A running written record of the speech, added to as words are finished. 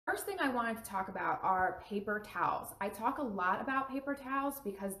First thing I wanted to talk about are paper towels. I talk a lot about paper towels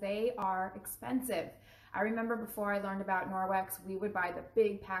because they are expensive. I remember before I learned about Norwex, we would buy the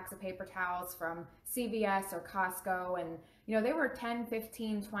big packs of paper towels from CVS or Costco, and they were $10,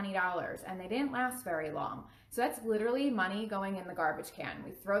 $15, $20 and they didn't last very long. So that's literally money going in the garbage can.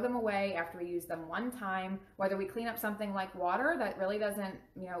 We throw them away after we use them one time, whether we clean up something like water that really doesn't,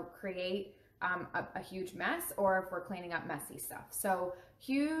 create a huge mess, or if we're cleaning up messy stuff. So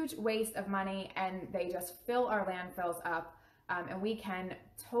huge waste of money, and they just fill our landfills up, and we can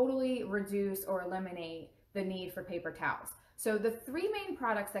totally reduce or eliminate the need for paper towels. So the three main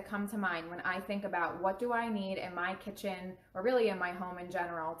products that come to mind when I think about what do I need in my kitchen, or really in my home in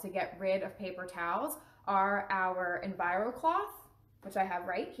general, to get rid of paper towels are our EnviroCloth, which I have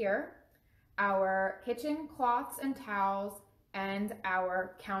right here, our kitchen cloths and towels, and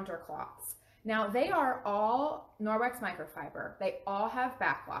our counter cloths. Now, they are all Norwex microfiber. They all have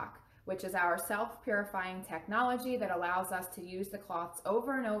backlock, which is our self-purifying technology that allows us to use the cloths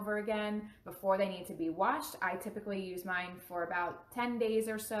over and over again before they need to be washed. I typically use mine for about 10 days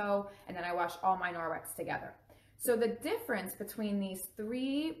or so, and then I wash all my Norwex together. So the difference between these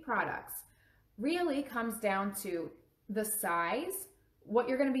three products really comes down to the size, what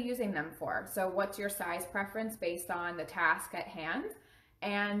you're going to be using them for. So what's your size preference based on the task at hand,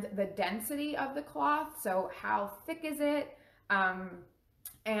 and the density of the cloth, so how thick is it,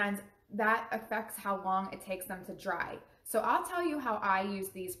 and that affects how long it takes them to dry. So I'll tell you how I use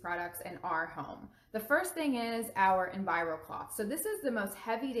these products in our home. The first thing is our EnviroCloth. So this is the most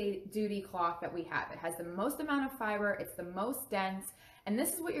heavy duty cloth that we have. It has the most amount of fiber, it's the most dense, and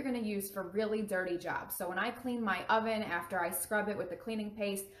this is what you're going to use for really dirty jobs. So when I clean my oven, after I scrub it with the cleaning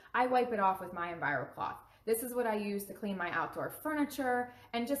paste, I wipe it off with my EnviroCloth. This is what I use to clean my outdoor furniture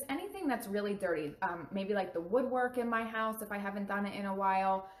and just anything that's really dirty, maybe like the woodwork in my house if I haven't done it in a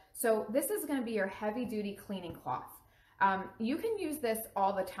while. So this is going to be your heavy duty cleaning cloth. You can use this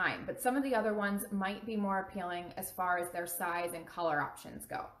all the time, but some of the other ones might be more appealing as far as their size and color options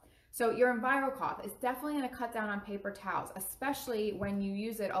go. So your EnviroCloth is definitely going to cut down on paper towels, especially when you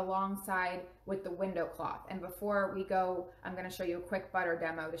use it alongside with the window cloth. And before we go, I'm going to show you a quick butter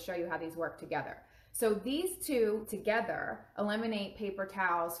demo to show you how these work together. So these two together eliminate paper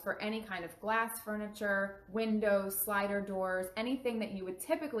towels for any kind of glass furniture, windows, slider doors, anything that you would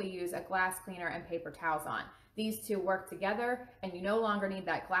typically use a glass cleaner and paper towels on. These two work together and you no longer need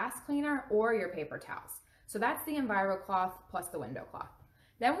that glass cleaner or your paper towels. So that's the EnviroCloth plus the window cloth.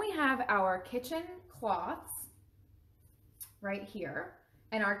 Then we have our kitchen cloths right here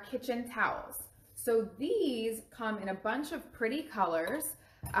and our kitchen towels. So these come in a bunch of pretty colors.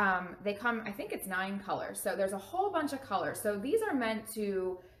 They come, I think it's 9 colors. So there's a whole bunch of colors. So these are meant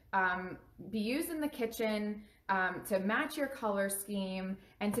to be used in the kitchen, to match your color scheme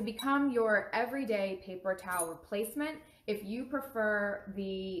and to become your everyday paper towel replacement if you prefer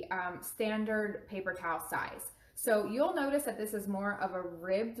the standard paper towel size. So you'll notice that this is more of a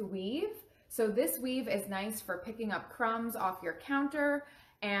ribbed weave. So this weave is nice for picking up crumbs off your counter,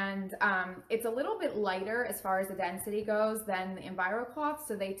 and it's a little bit lighter as far as the density goes than the EnviroCloth,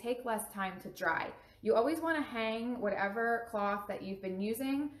 so they take less time to dry. You always want to hang whatever cloth that you've been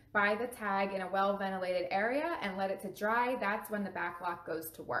using by the tag in a well-ventilated area and let it to dry. That's when the backlock goes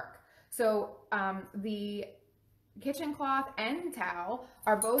to work. So the kitchen cloth and towel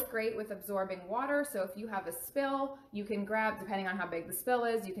are both great with absorbing water. So if you have a spill, you can grab, depending on how big the spill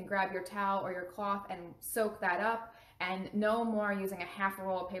is, you can grab your towel or your cloth and soak that up, and no more using a half a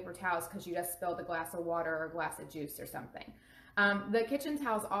roll of paper towels because you just spilled a glass of water or a glass of juice or something. The kitchen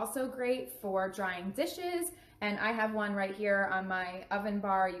towel is also great for drying dishes, and I have one right here on my oven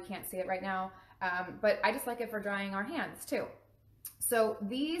bar. You can't see it right now, but I just like it for drying our hands too. So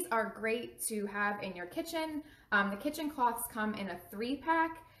these are great to have in your kitchen. The kitchen cloths come in a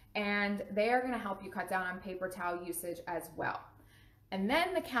 3-pack, and they are going to help you cut down on paper towel usage as well. And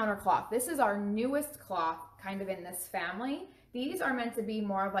then the counter cloth. This is our newest cloth kind of in this family. These are meant to be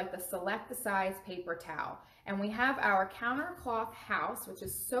more of like the select size paper towel. And we have our counter cloth house, which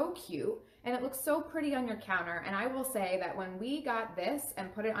is so cute, and it looks so pretty on your counter. And I will say that when we got this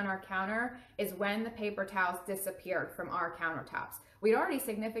and put it on our counter is when the paper towels disappeared from our countertops. We'd already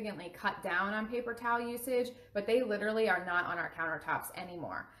significantly cut down on paper towel usage, but they literally are not on our countertops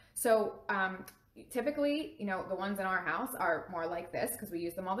anymore. So typically, the ones in our house are more like this because we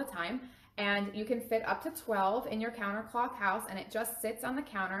use them all the time. And you can fit up to 12 in your counter cloth house, and it just sits on the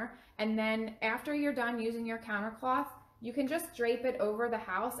counter. And then after you're done using your counter cloth, you can just drape it over the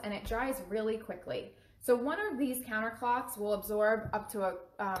house and it dries really quickly. So one of these countercloths will absorb up to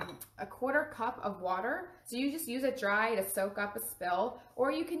a quarter cup of water. So you just use it dry to soak up a spill,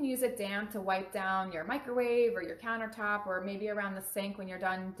 or you can use it damp to wipe down your microwave or your countertop, or maybe around the sink when you're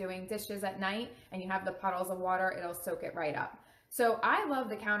done doing dishes at night and you have the puddles of water, it'll soak it right up. So I love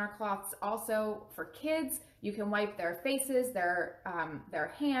the countercloths also for kids. You can wipe their faces,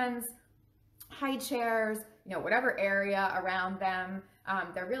 their hands, high chairs, whatever area around them.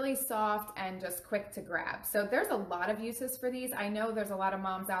 They're really soft and just quick to grab. So there's a lot of uses for these. I know there's a lot of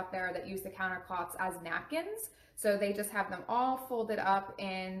moms out there that use the countercloths as napkins. So they just have them all folded up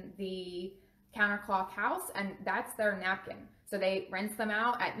in the countercloth house, and that's their napkin. So they rinse them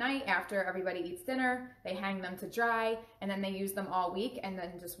out at night after everybody eats dinner, they hang them to dry, and then they use them all week and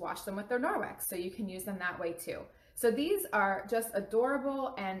then just wash them with their Norwex. So you can use them that way too. So these are just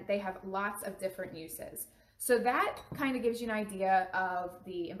adorable and they have lots of different uses. So that kind of gives you an idea of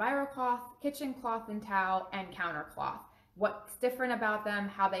the EnviroCloth, kitchen cloth and towel, and countercloth. What's different about them,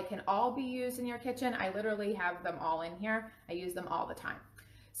 how they can all be used in your kitchen. I literally have them all in here. I use them all the time.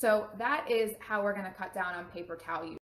 So that is how we're going to cut down on paper towel use.